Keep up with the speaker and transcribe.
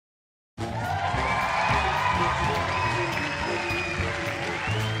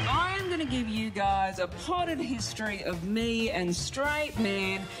a potted history of me and straight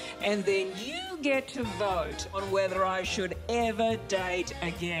men, and then you get to vote on whether I should ever date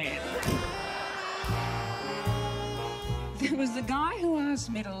again. There was the guy who asked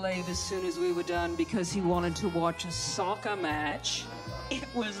me to leave as soon as we were done because he wanted to watch a soccer match. It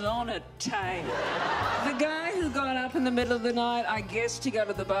was on a tape. The guy who got up in the middle of the night, I guess, to go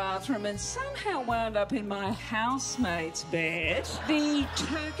to the bathroom and somehow wound up in my housemate's bed. The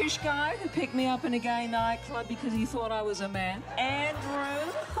Turkish guy who picked me up in a gay nightclub because he thought I was a man.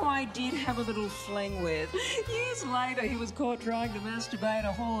 Andrew, who I did have a little fling with. Years later, he was caught trying to masturbate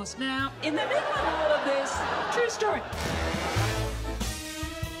a horse. Now, in the middle of all of this, true story.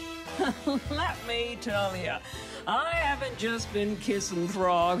 Let me tell you, I haven't just been kissing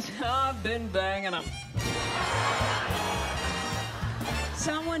frogs, I've been banging them.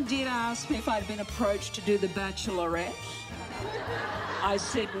 Someone did ask me if I'd been approached to do The Bachelorette. I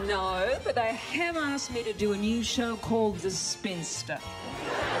said no, but they have asked me to do a new show called The Spinster.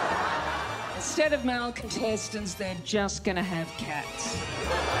 Instead of male contestants, they're just going to have cats.